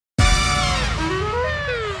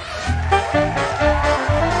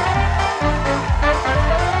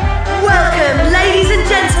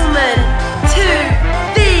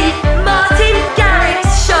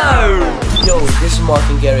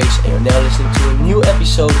Martin Garrix and you're now listening to a new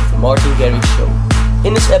episode of the Martin Garrix Show.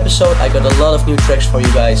 In this episode I got a lot of new tracks for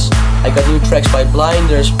you guys. I got new tracks by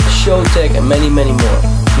Blinders, Showtech and many more.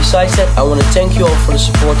 Besides that, I want to thank you all for the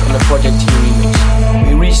support on the Project T remix.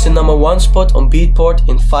 We reached the #1 spot on Beatport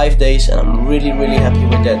in 5 days and I'm really happy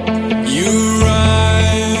with that. You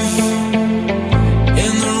arrive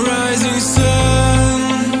in the rising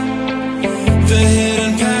sun, the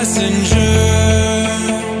hidden passenger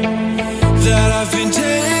that I've been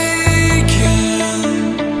taking.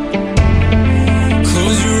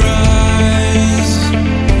 Close your eyes,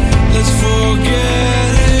 let's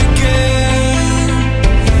forget again.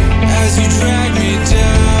 As you drag me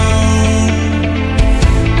down,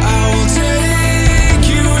 I will take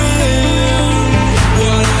you in.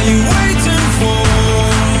 What are you waiting for?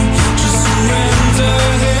 Just surrender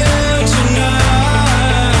here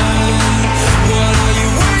tonight. What are you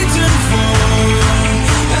waiting for?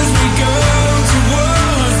 As we go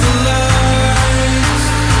towards the lights.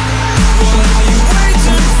 What are you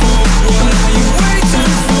waiting for? What are you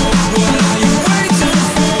waiting for? What are you waiting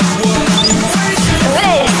for? What are you waiting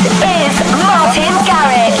for? This is Martin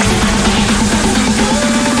Garrix.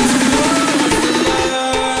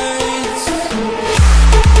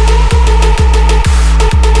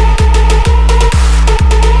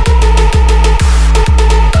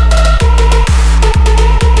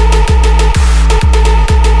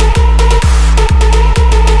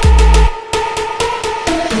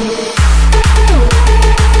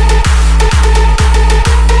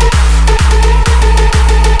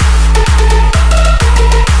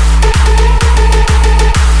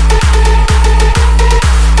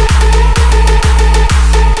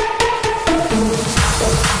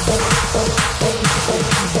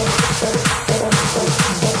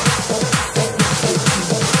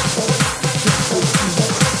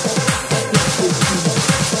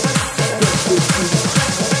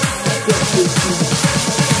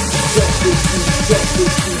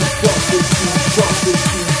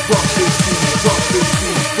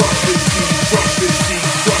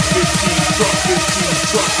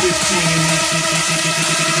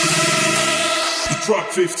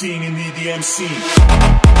 Truck 15 in the EDM scene.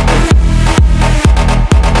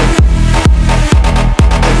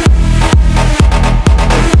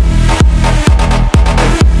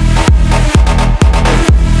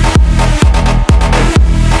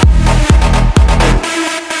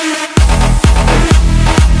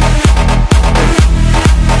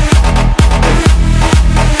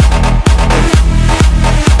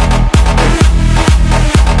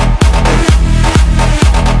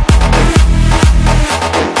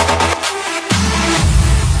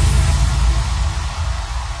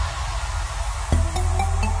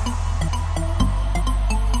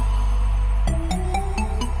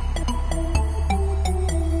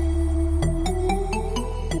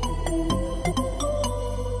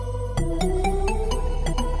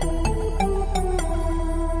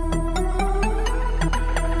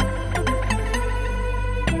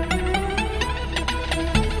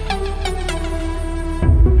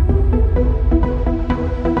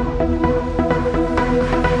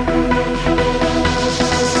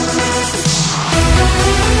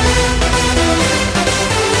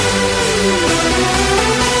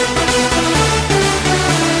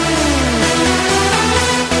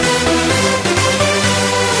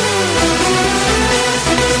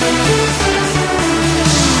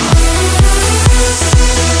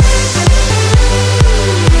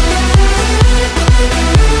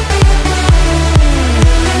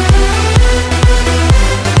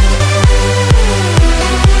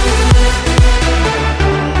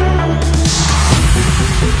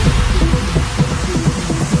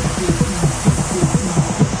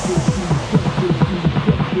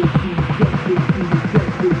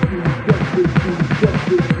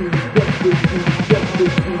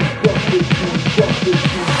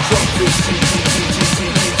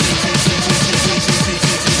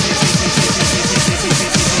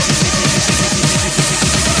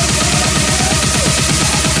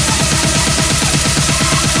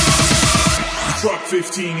 Truck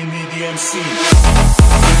 15 in the EDM scene.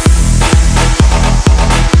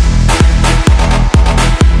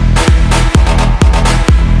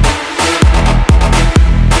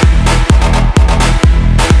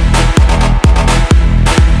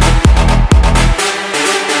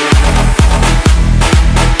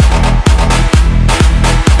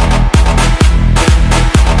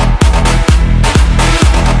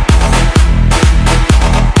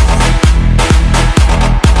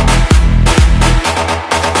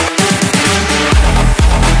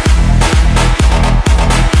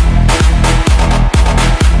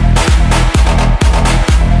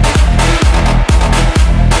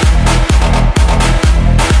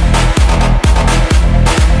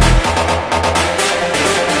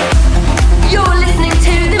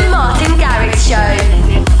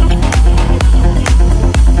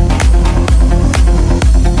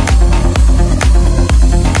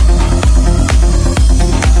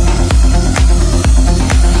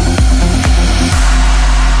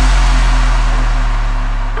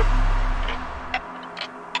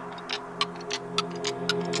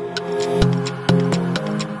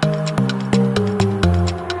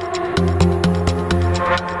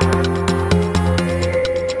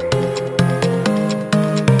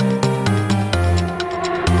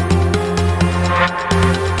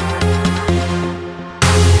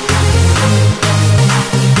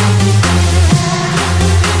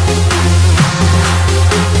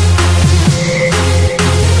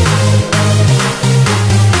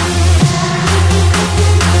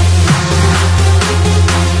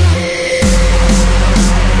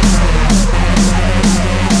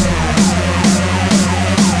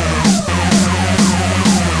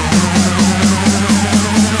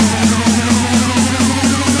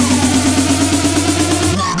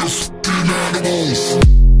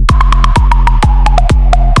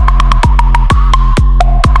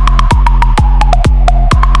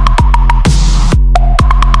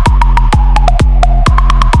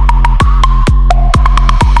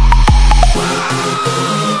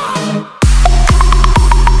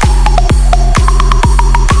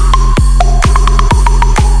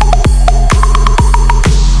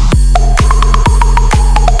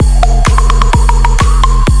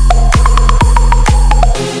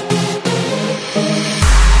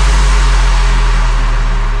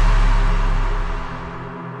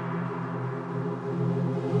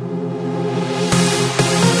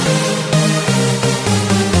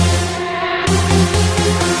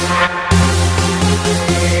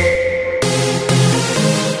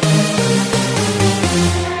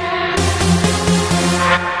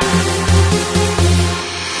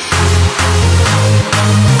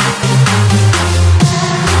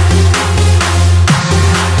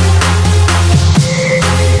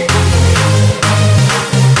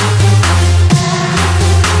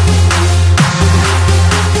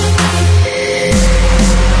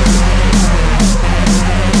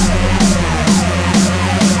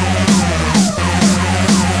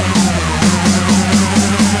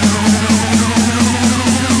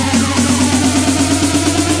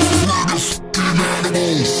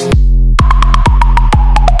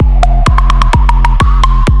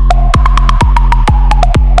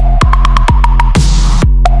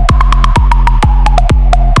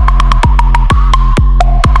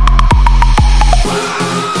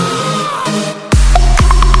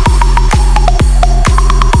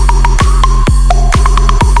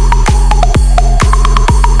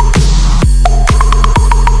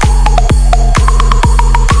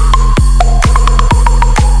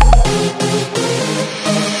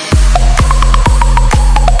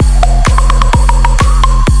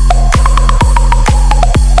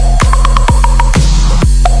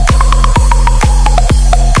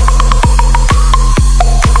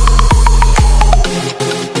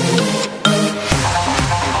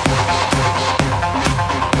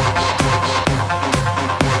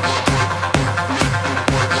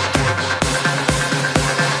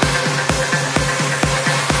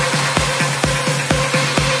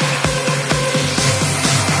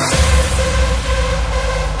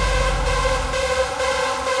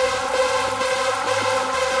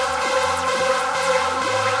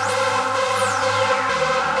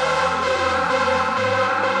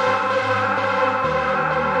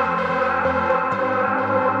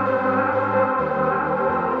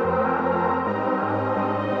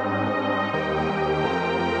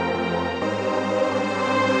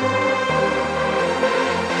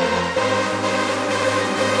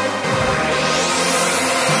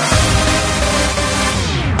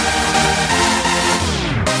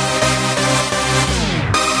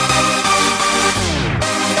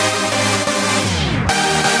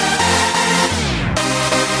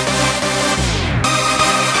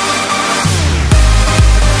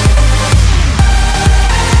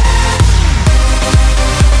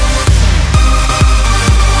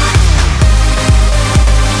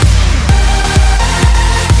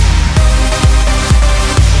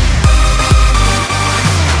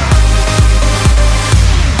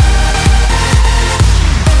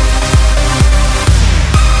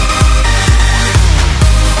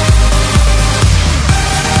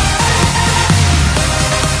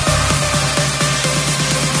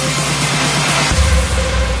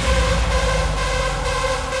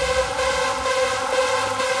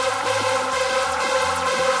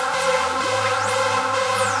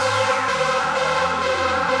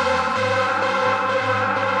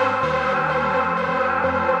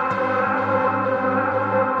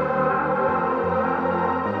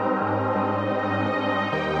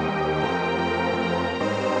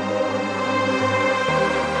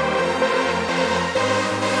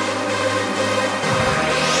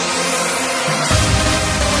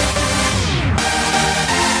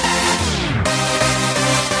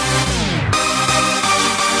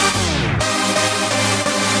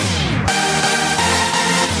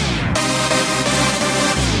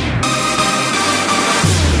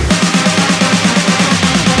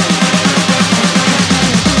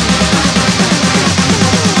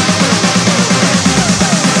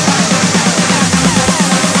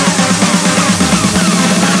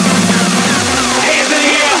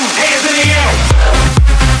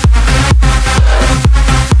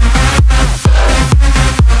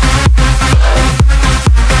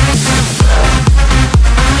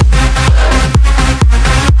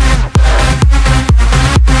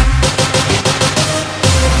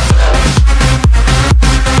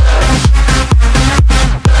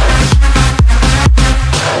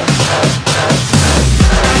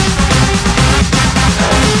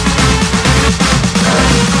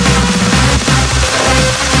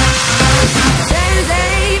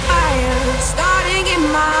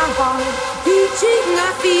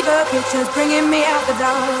 leading me out the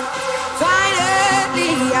dark.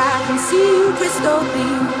 Finally, I can see you crystal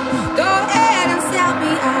clear. Go ahead and sell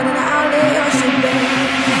me out, and I'll lay your shit bare.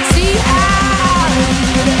 See, I'll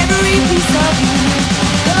give every piece of you.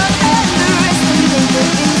 Go ahead and rest and think the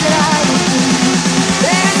things that I would do.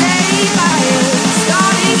 There's a fire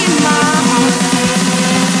starting in my heart.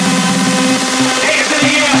 Hands in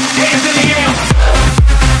the air, hands in the air.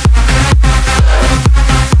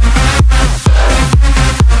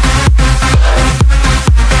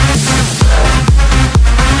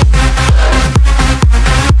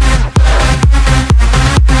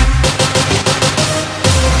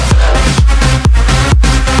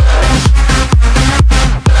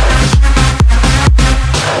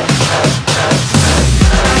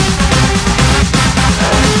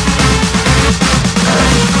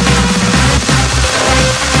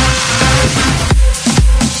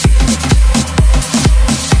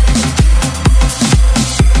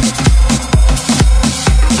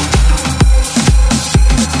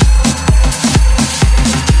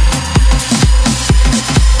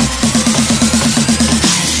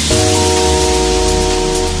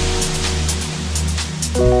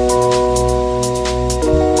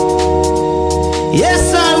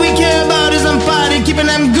 Yes, all we care about is some party, keeping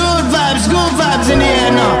them good vibes in the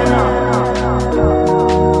air now.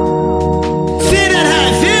 Feel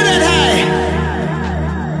that high.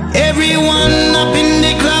 Everyone up in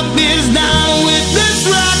the club is down with this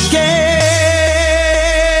rocket.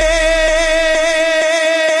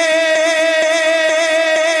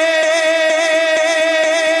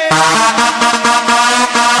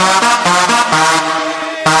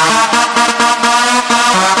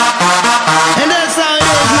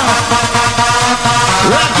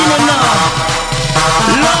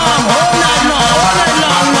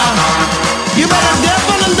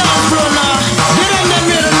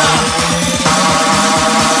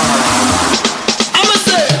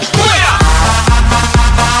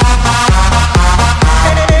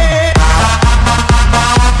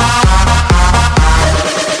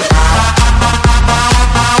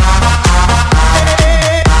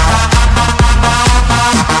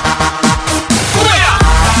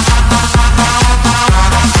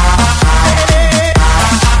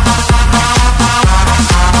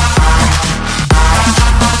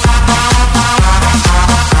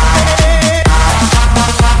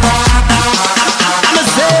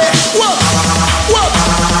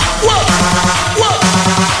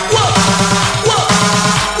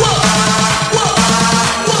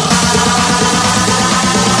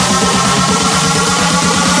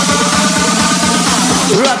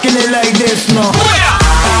 Rocking it like this now.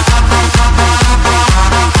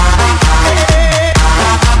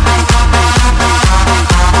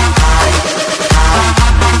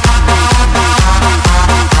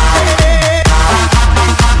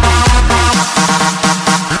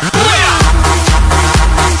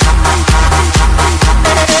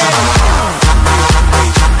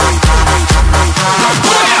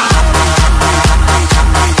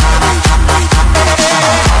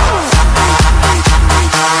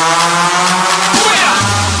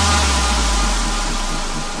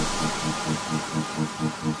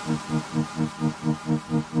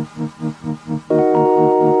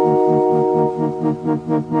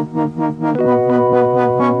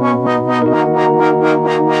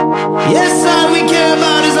 Yes, all we care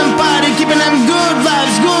about is some party, keeping them good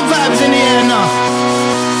vibes in the air now.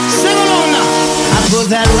 Sing along now. I put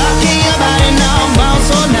that rock in your body now,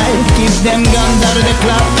 bounce all night. Keep them guns out of the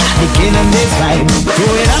club, they killing this vibe.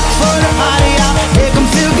 Throw it up for the party out, make them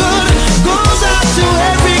feel good. Goes out to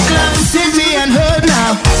every club, city and hood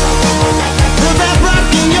now. Put that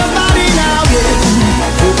rock in your body now, yeah.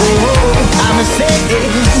 Oh, I'ma say it.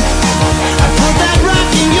 I put that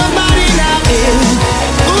rock in your body now, yeah.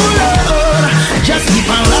 Just keep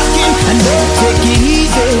on rocking and don't take it easy.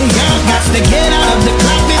 Y'all got to get out of the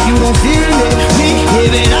club if you don't feel it. We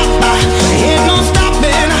give it up, ain't no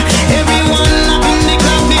stopping. Everyone up in the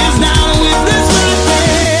club is down with this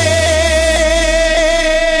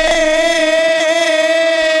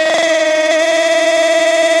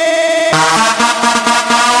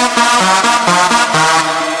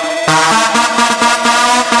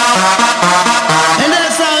and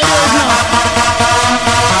that's how it is now.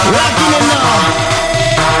 Rocking it now.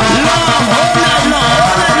 Long, all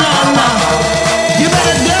night long now. You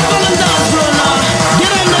better dance on the dance floor now.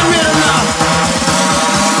 Get in the rhythm now.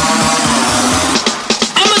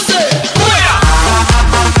 I'ma say,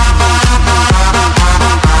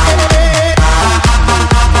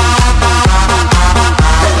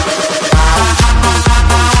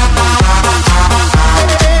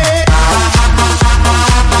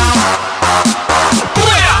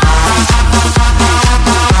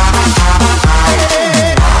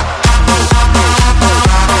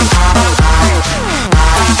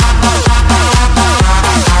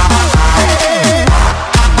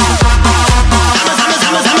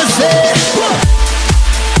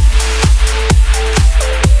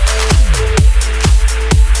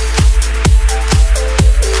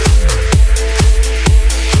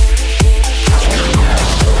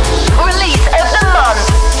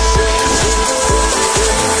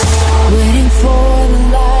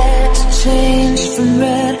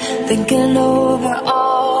 thinking over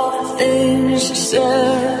all the things you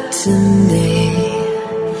said to me.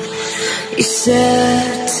 You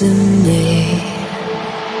said to me,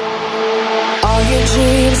 all your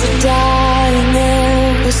dreams are dying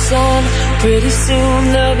in the sun. Pretty soon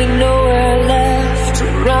there'll be nowhere left to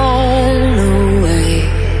run away,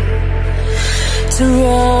 to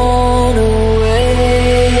run away.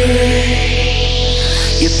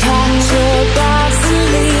 You packed your bags to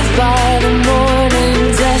leave by the morning,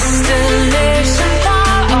 destination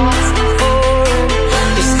far off before.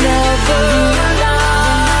 It's never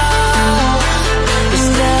enough, it's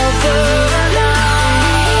never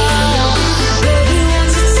enough. Baby,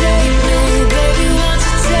 won't you take me, baby, won't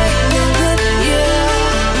you take me with you,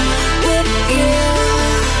 with you.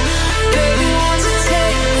 Baby, won't you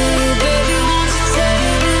take me, baby, won't you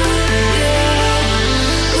take me with you,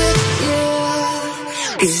 with you.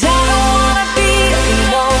 'Cause I don't wanna be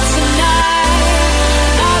alone tonight,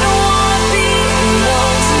 I don't wanna be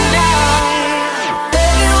alone tonight.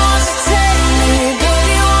 Baby, won't you take me,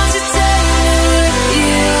 baby, won't you take me with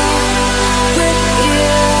you, with you.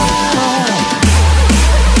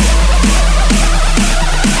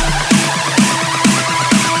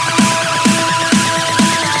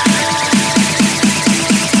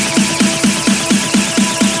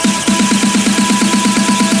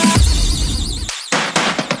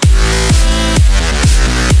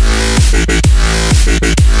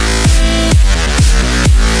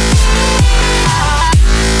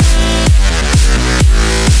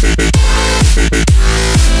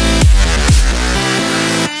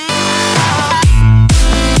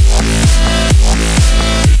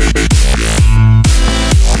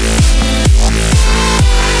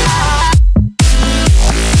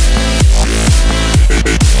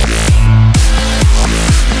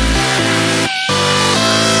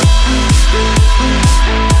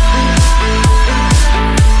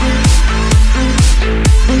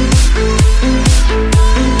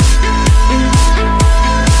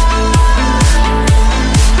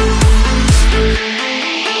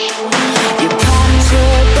 You packed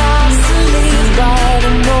your bags to leave by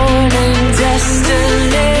the morning,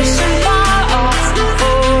 destination far off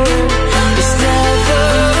before. It's never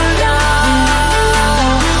enough,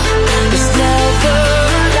 it's never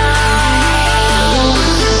enough.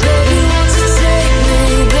 Baby, won't you take me,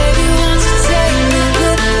 baby, won't you take me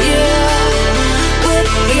with you, with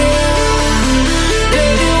you.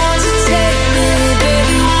 Baby, won't you take me,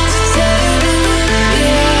 baby, won't you take me with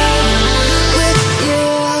you, with you.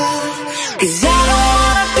 'Cause I don't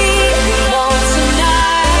wanna be alone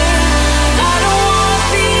tonight, I don't wanna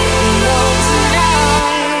be alone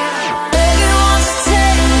tonight. Baby, won't you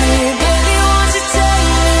take me, baby, won't you take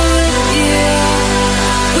me with you,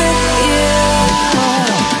 with you.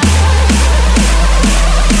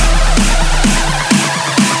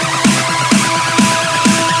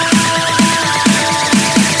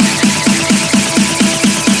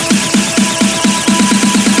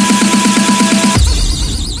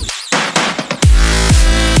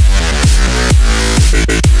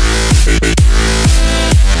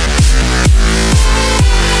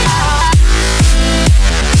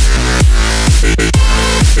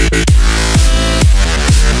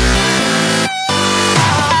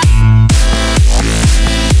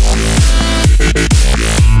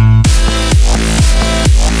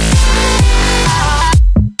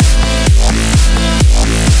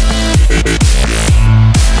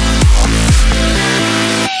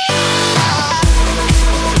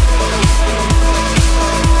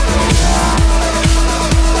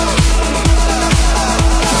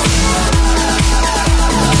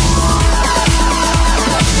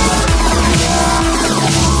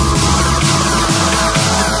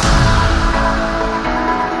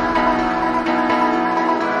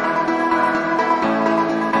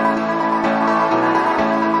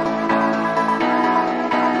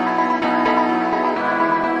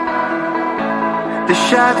 The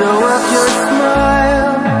shadow of your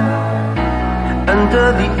smile under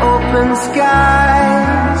the open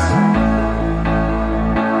skies.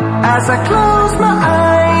 As I close my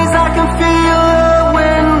eyes, I can feel the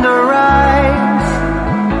wind arise.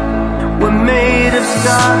 We're made of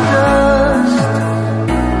stardust,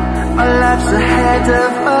 our lives ahead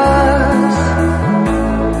of us.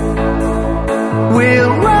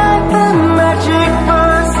 We'll write the magic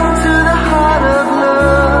verse to the heart of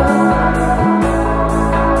love.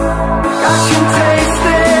 I can taste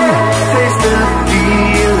the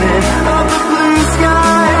feeling of the blue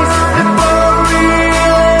skies before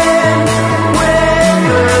reeling. We're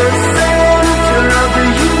the center of the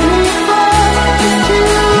universe, just you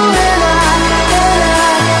and I, and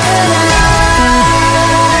I, and I.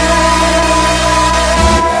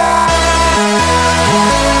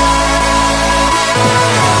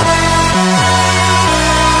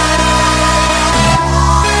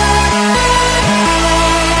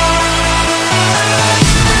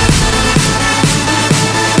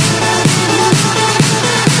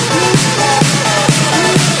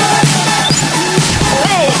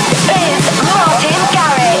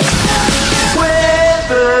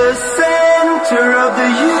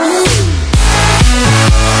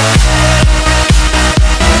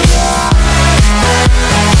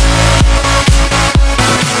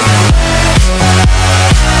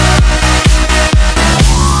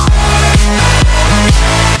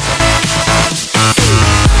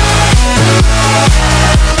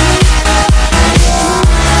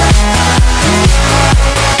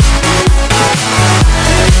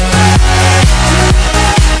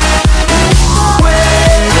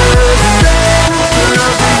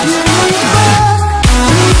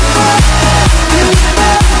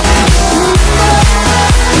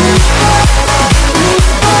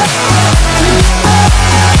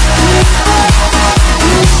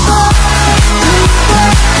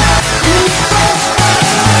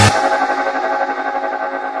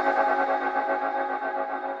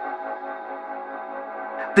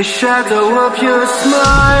 the shadow of your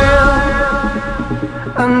smile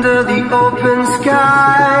under the open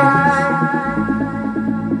sky.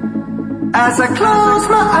 As I close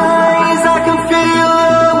my eyes, I can feel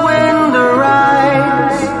the wind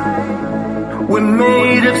arise. We're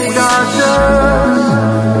made of stardust,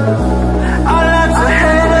 our lives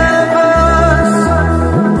ahead of us.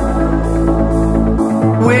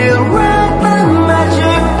 We'll ride the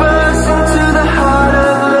magic bus into the heart of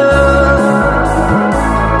love.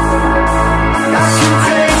 I can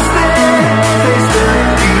taste the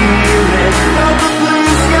feeling of the blue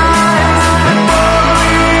skies and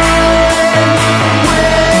falling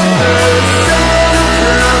with the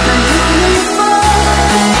center of the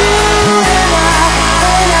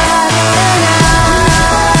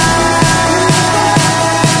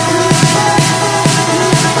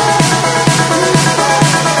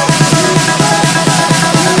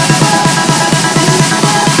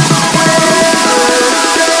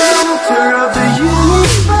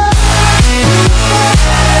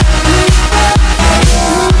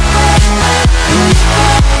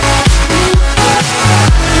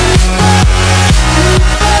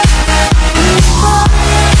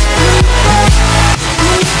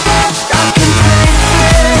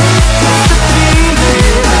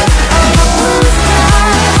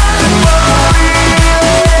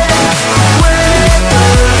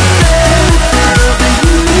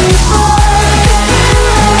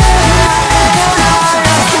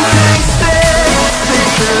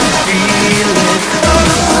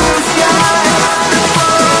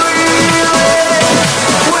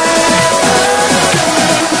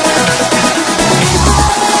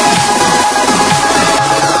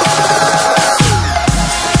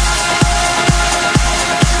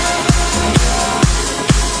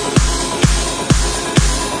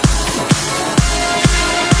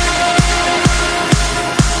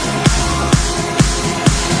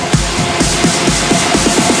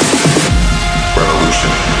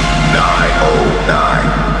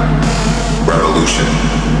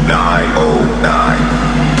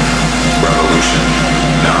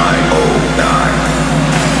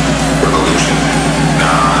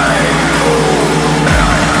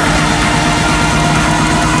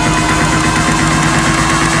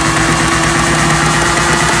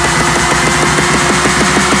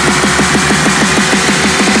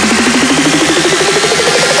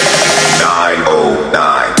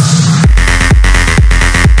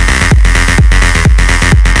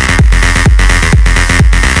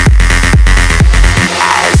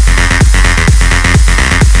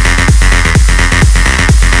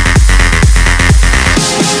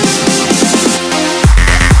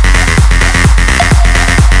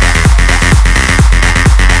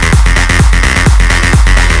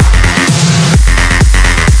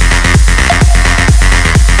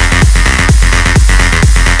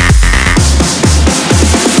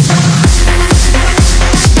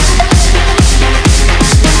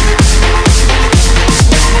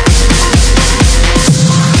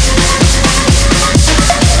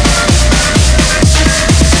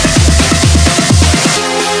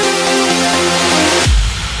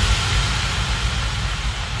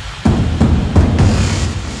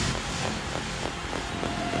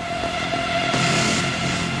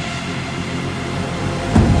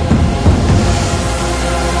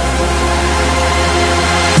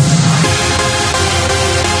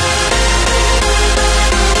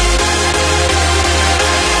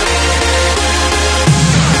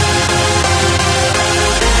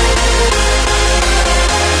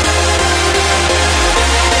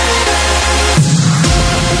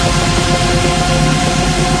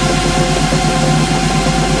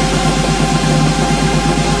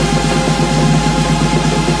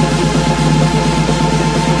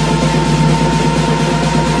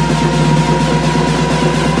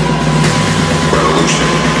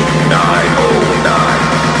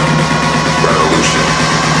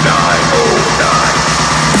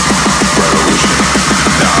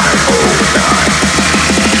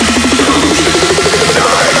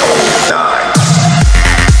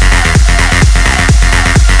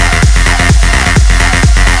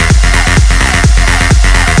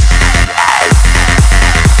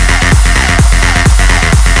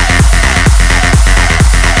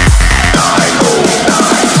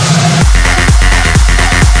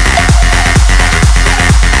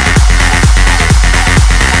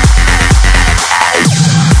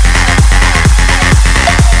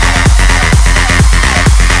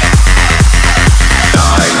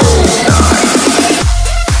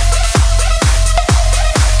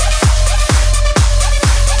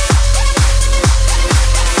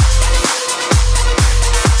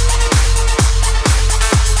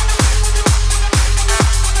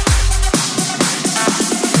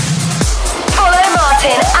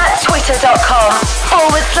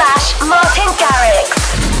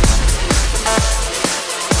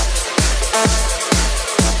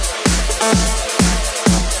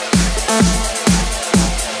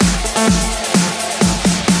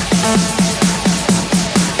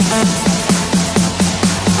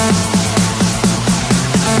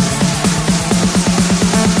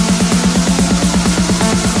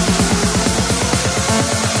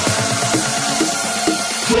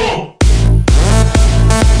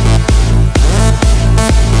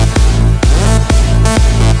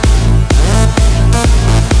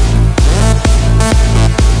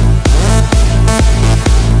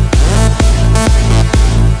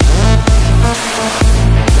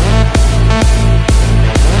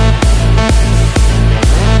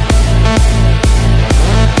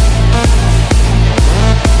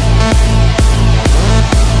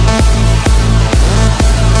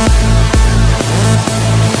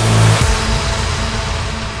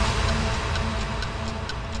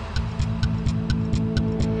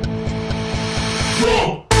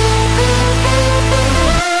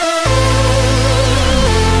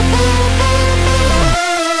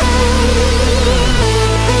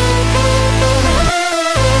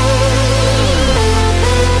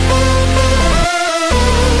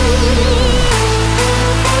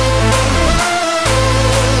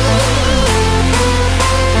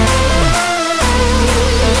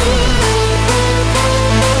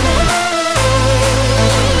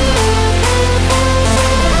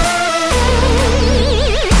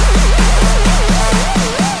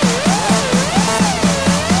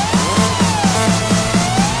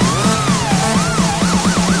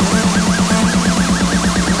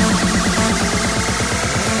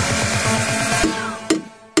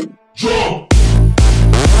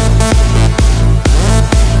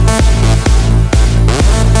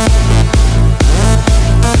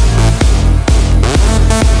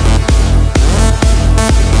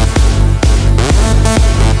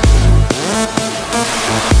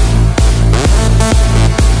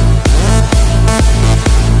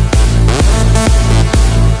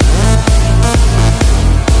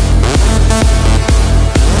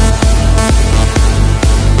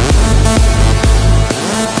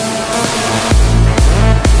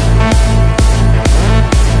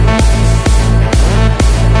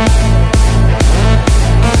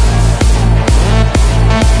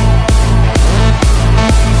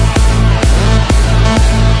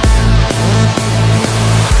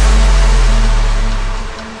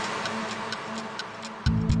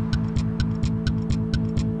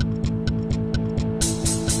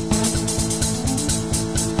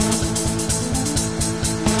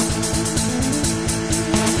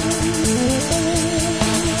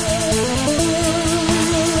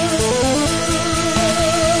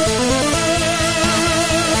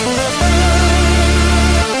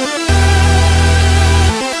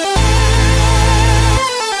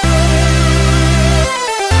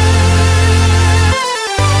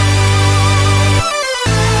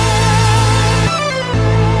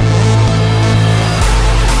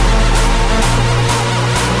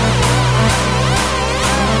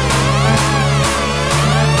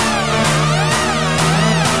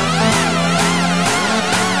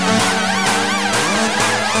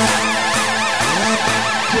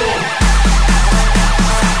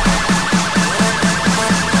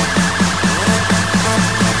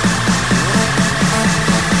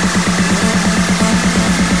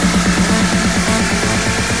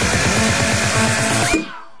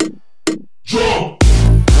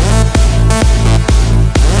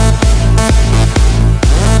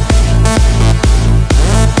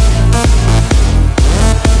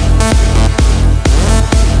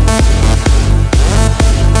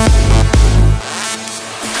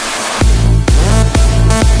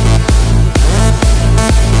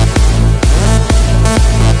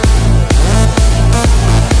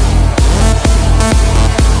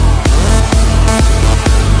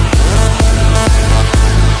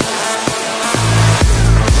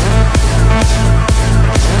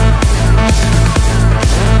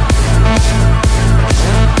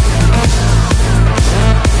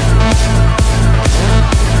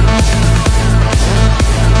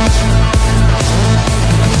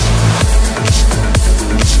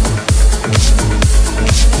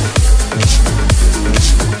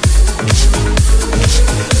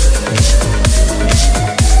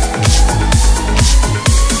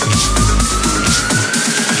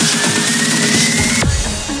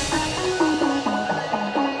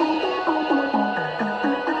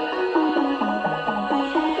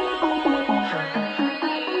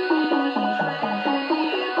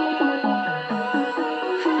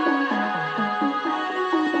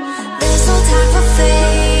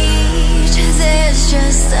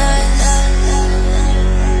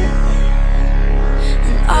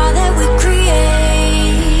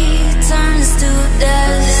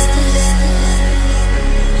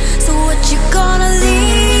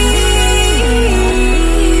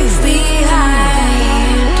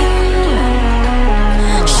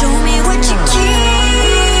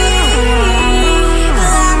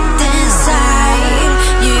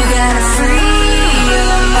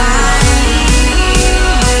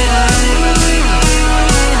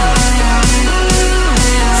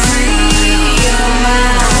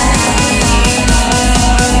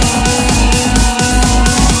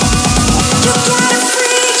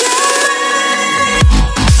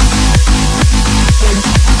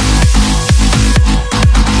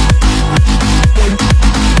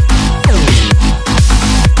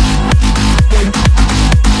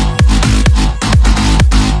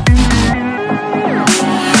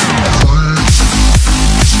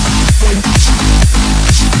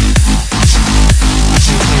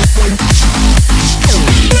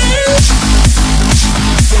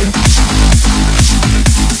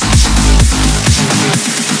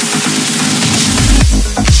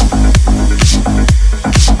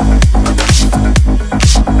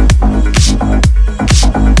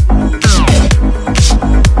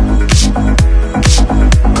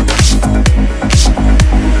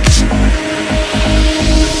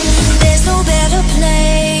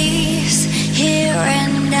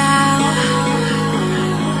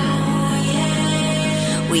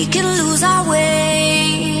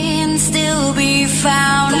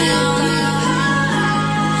found.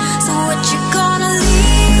 So what you gonna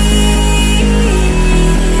leave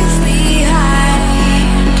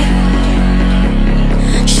behind?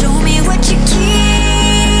 Show me what you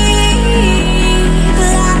keep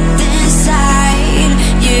locked inside.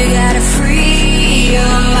 You gotta free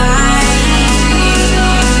your mind.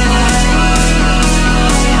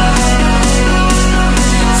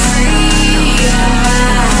 Free your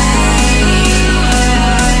mind.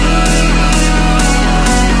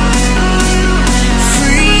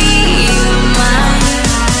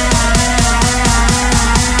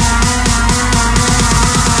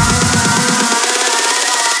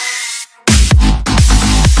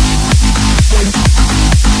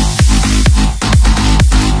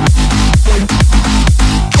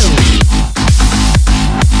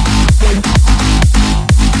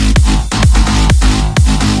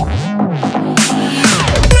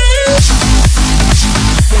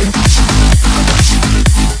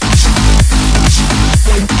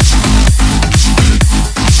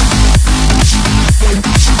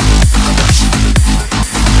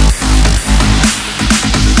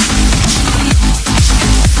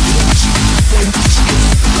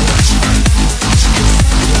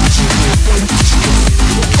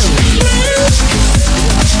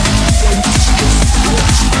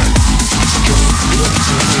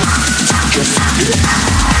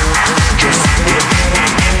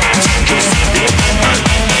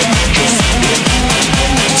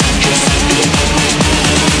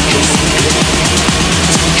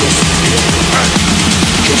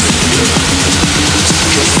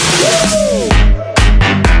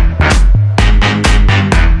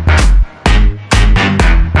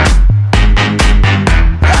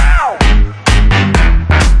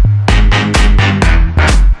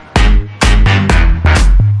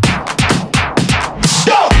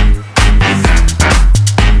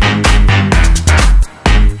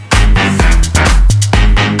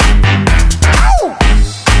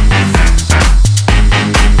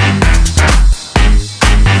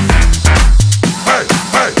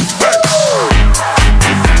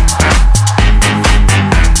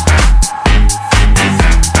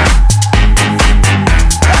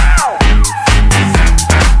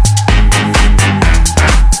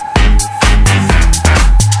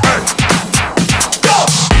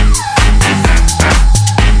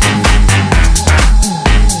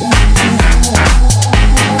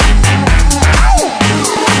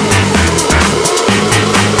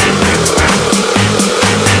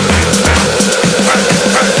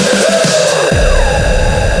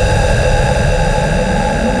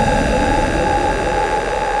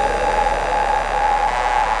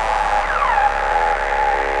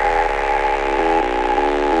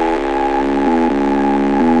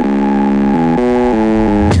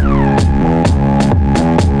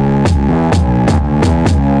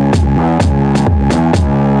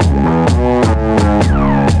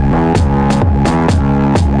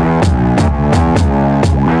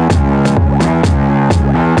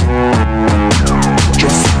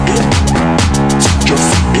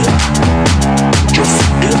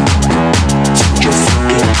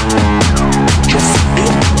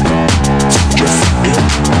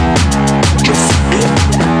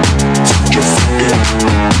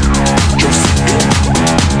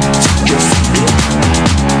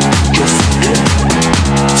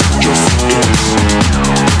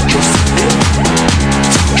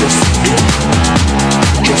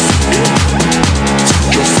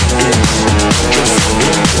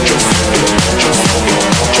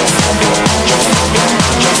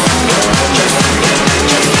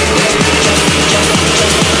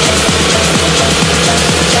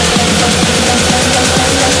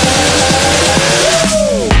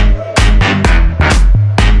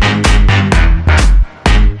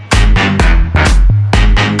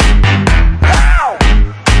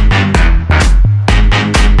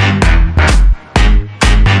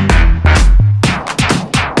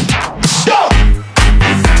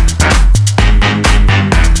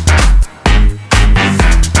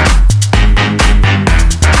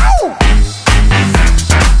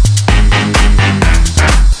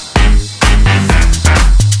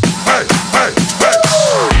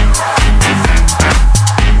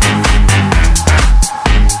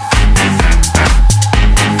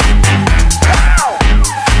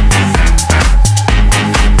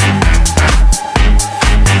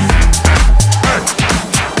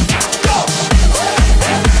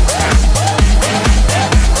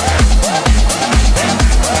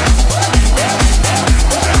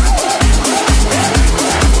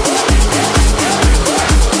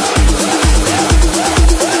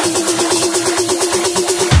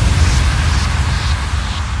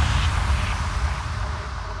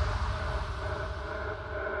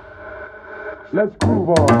 Let's groove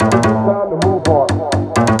on, it's time to move on.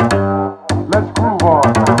 Let's groove on,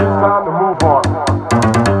 it's time to move on.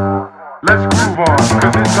 Let's groove on,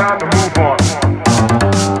 cause it's time to move on.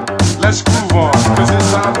 Let's groove on, cause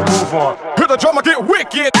it's time to move on. Hear the drummer get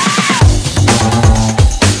wicked.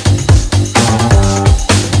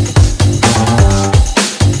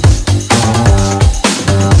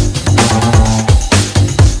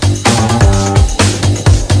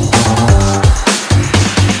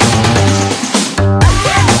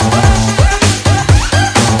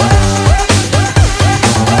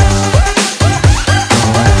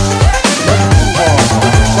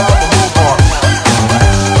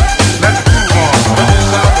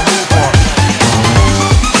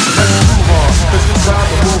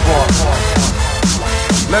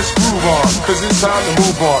 Let's groove on, cause it's time to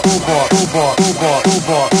move on. Move on, move on, move on, move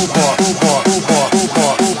on, move on, move on, move on, move on, move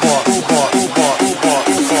on, move on, move on, move on,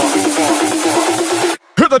 move on.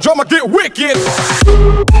 Hear the drummer get wicked.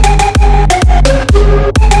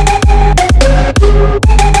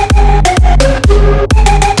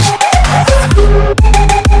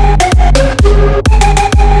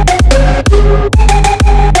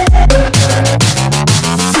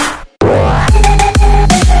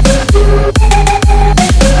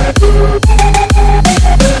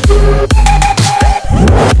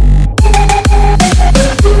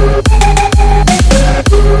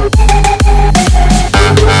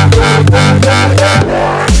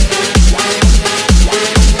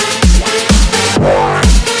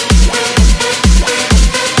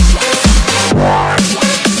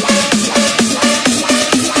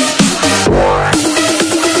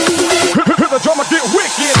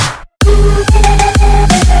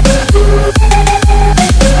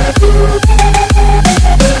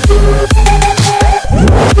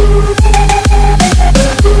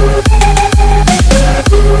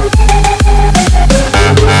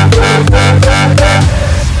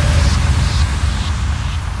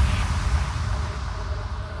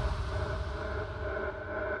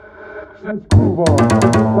 Let's groove on,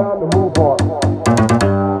 it's time to move on.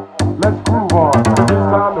 Let's groove on, it's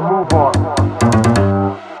time to move on.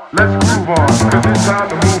 Let's groove on, cause it's time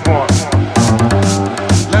to move on.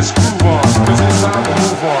 Let's groove on, cause it's time to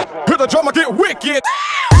move on. Hear the drummer get wicked.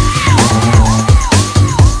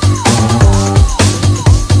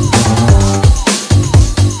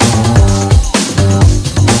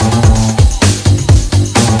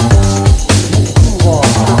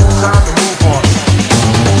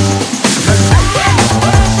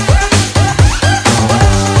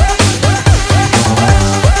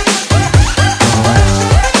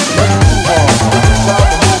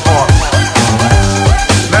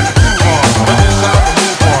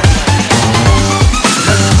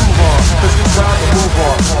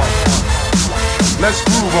 Let's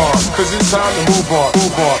groove on, cause it's time to move on.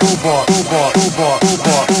 Move on, move on, move on, move on, move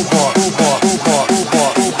on, move on, move on, move on, move on, move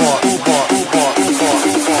on, move on, move on, move on, move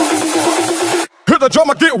on. Hear the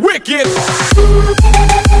drummer get wicked.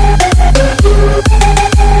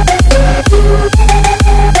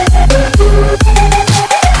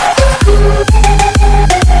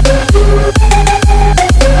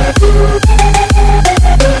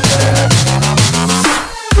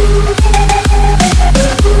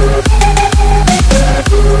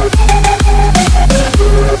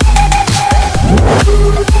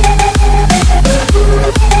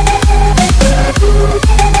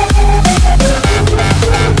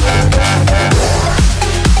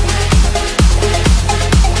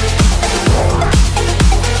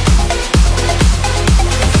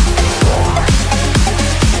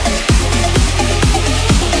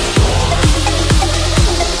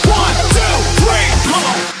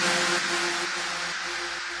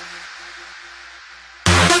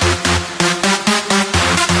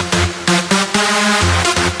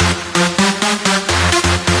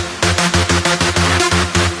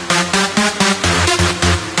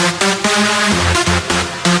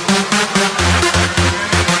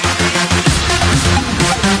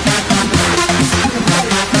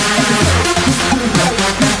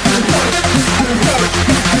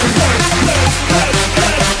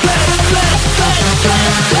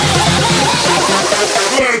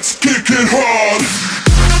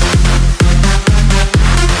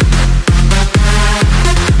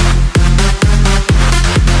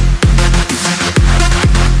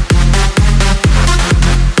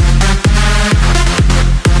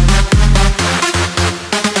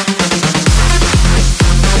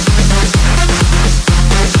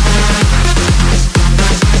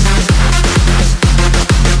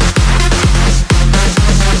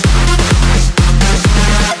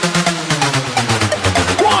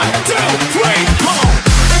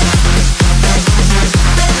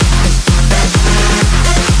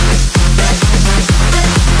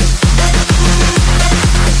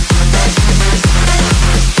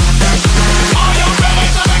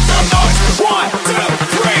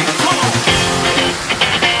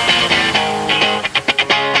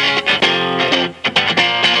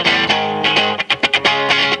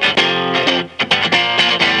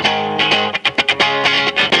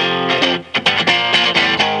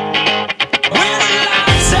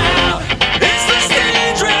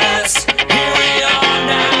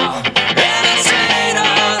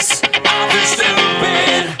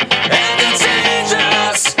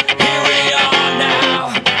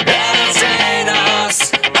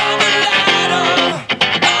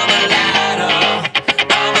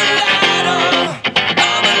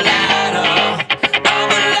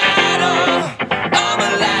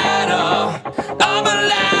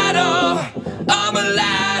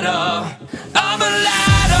 I'm a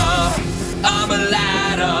ladder, I'm a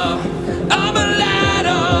ladder, I'm a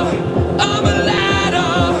ladder, I'm a ladder,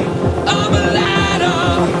 I'm a ladder,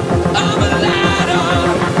 I'm a ladder,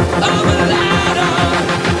 I'm a ladder,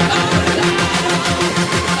 I'm a ladder.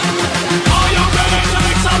 Are you ready to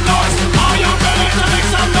make some noise? Are you ready to make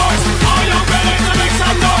some noise? Are you ready to make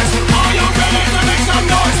some noise? Are you ready to make some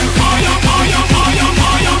noise? Are you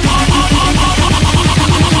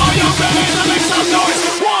ready to make some noise?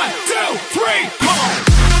 1,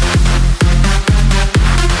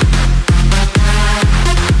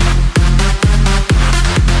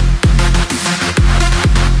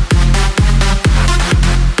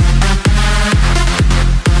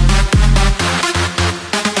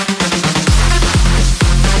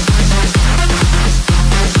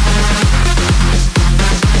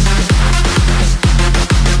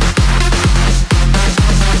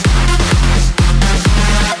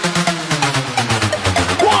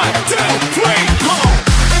 2, 3, come on!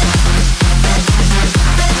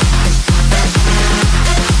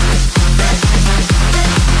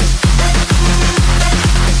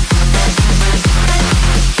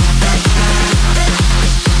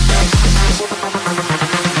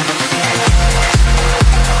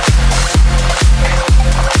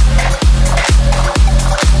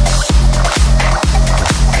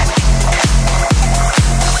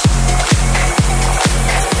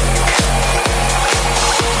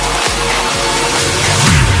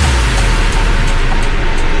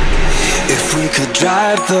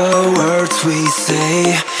 Drive the words we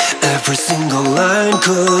say, every single line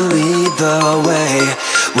could lead the way.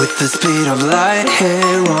 With the speed of light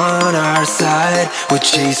here on our side, we're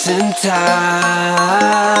chasing time.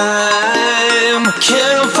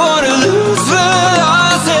 Can't afford to lose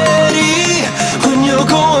velocity when you're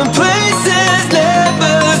going places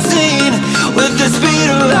never seen. With the speed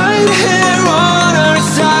of light here on our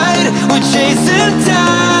side, we're chasing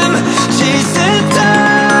time, chasing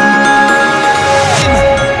time.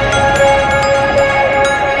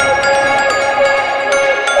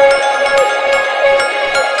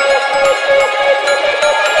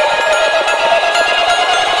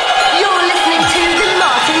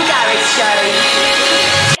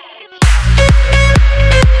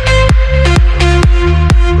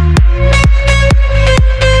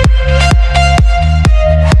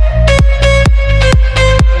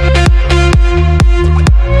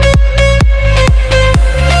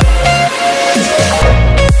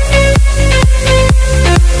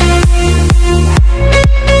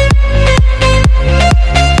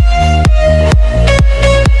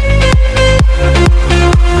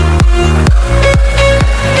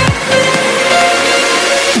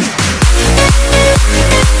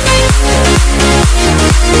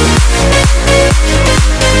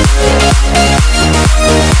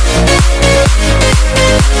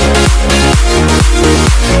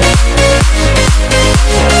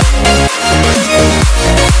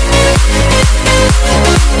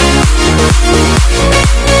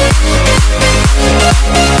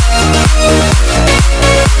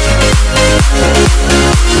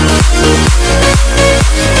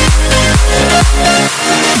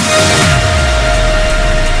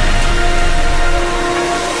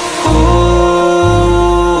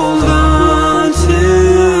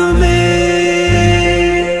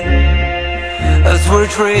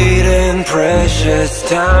 Trading precious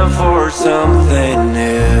time for something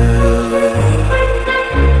new.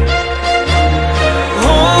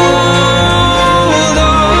 Hold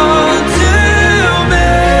on to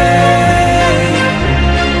me.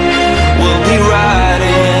 We'll be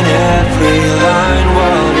riding every line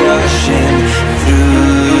while rushing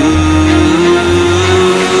through.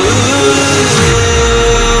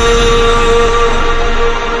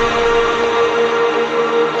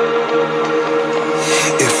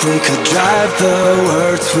 We could drive the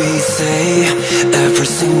words we say, every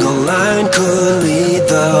single line could lead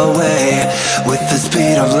the way. With the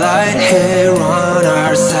speed of light here on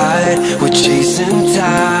our side, we're chasing time.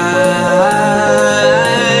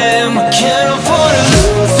 Can't afford to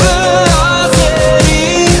lose velocity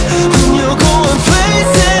when you're going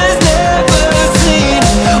places never seen.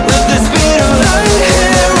 With the speed of light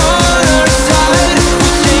here on our side,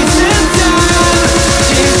 we're chasing time,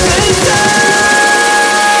 chasing time.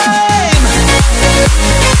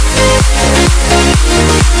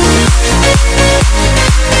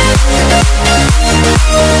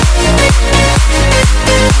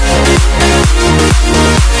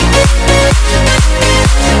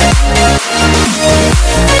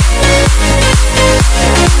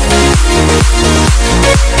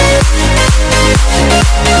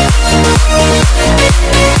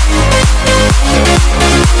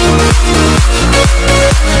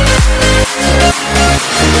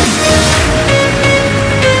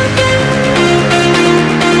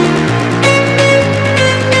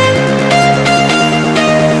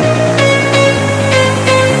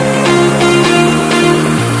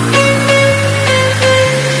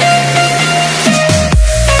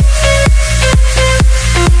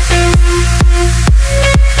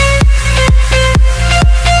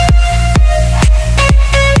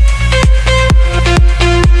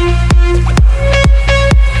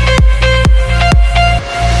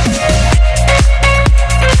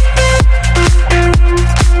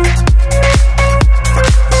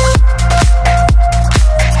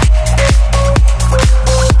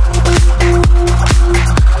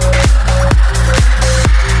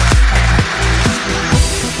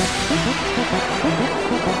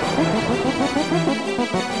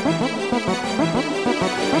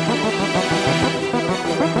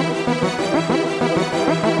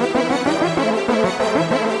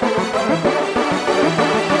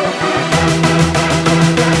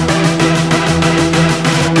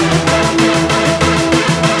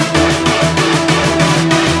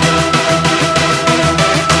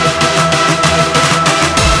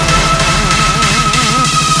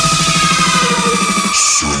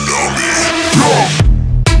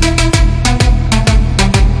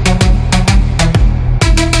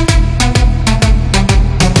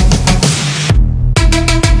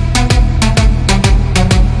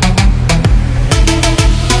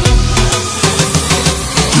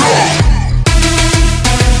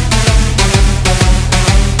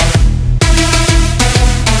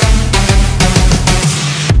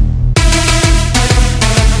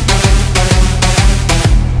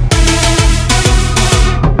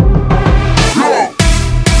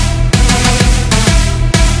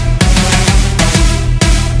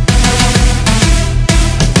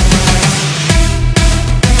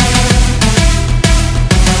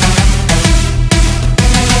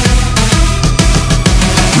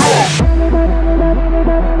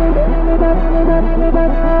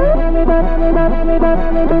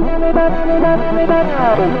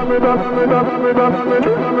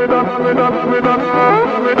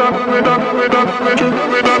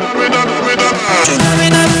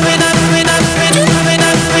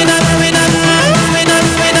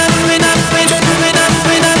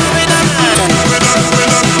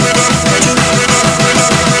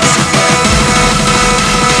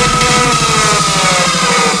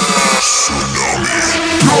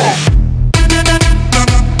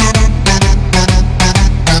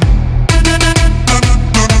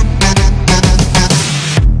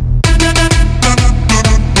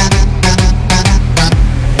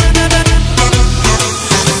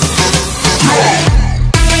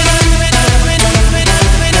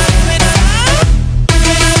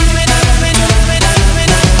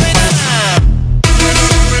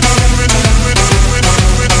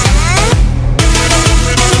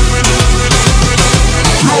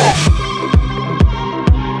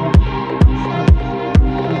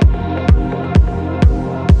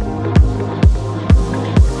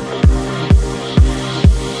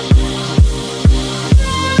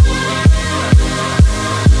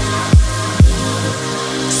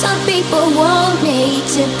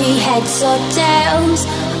 Heads or tails,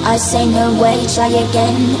 I say no way, try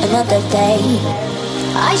again another day.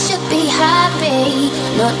 I should be happy,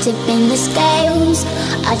 not tipping the scales.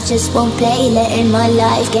 I just won't play, letting my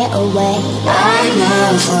life get away. I'm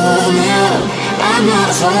not for now, I'm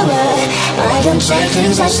not forward. I don't take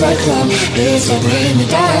things as they come, if they bring me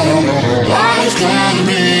down. Life can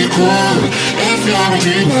be cool, if you're a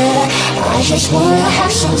dreamer. I just wanna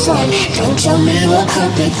have some fun, don't tell me what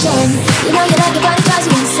could be done. You know you like it but it drives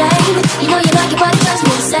you insane. You know you like it but it drives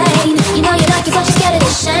me insane. You know you like it but you're scared of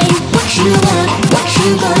the shame. What you want, what you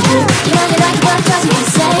gonna do? You know you like it but it drives me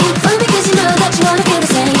insane. Only because you know that you wanna feel the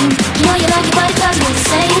same. You know you like it but it drives me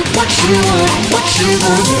insane. What you want, what you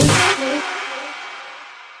gonna do?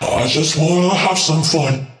 I just wanna have some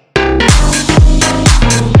fun.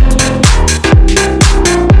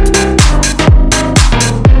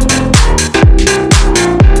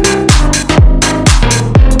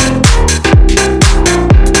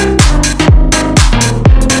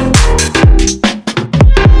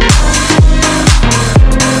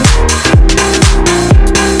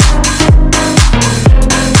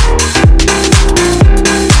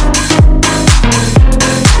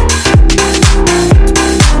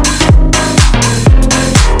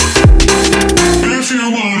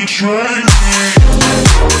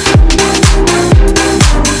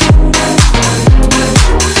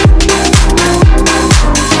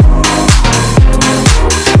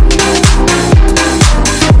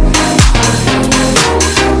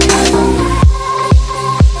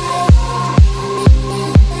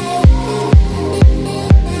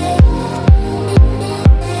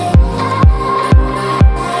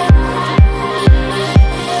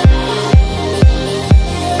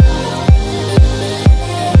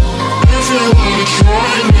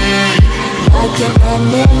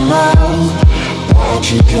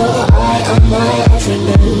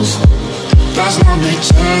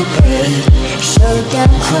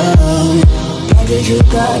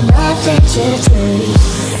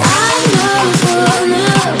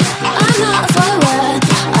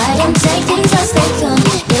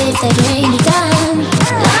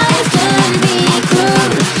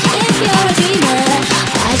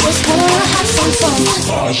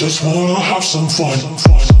 I just wanna have some fun.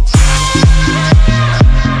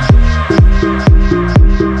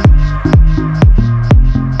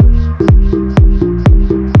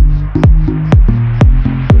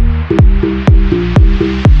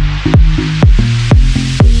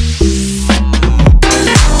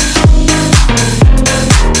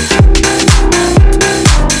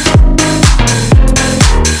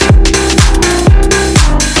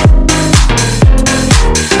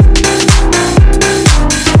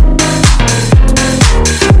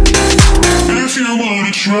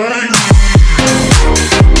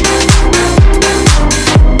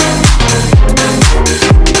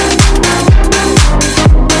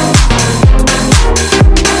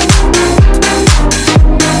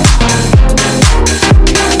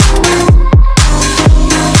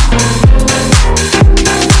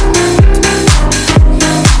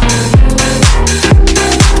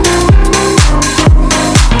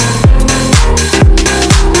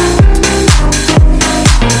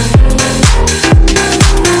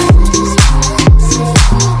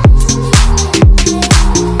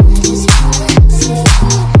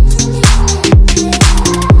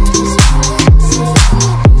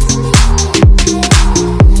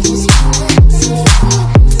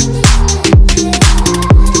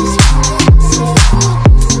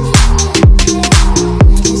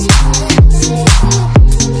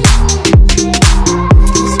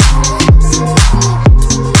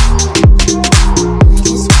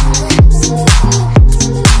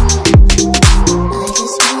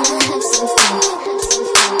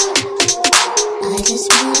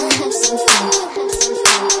 just wanna have some fun.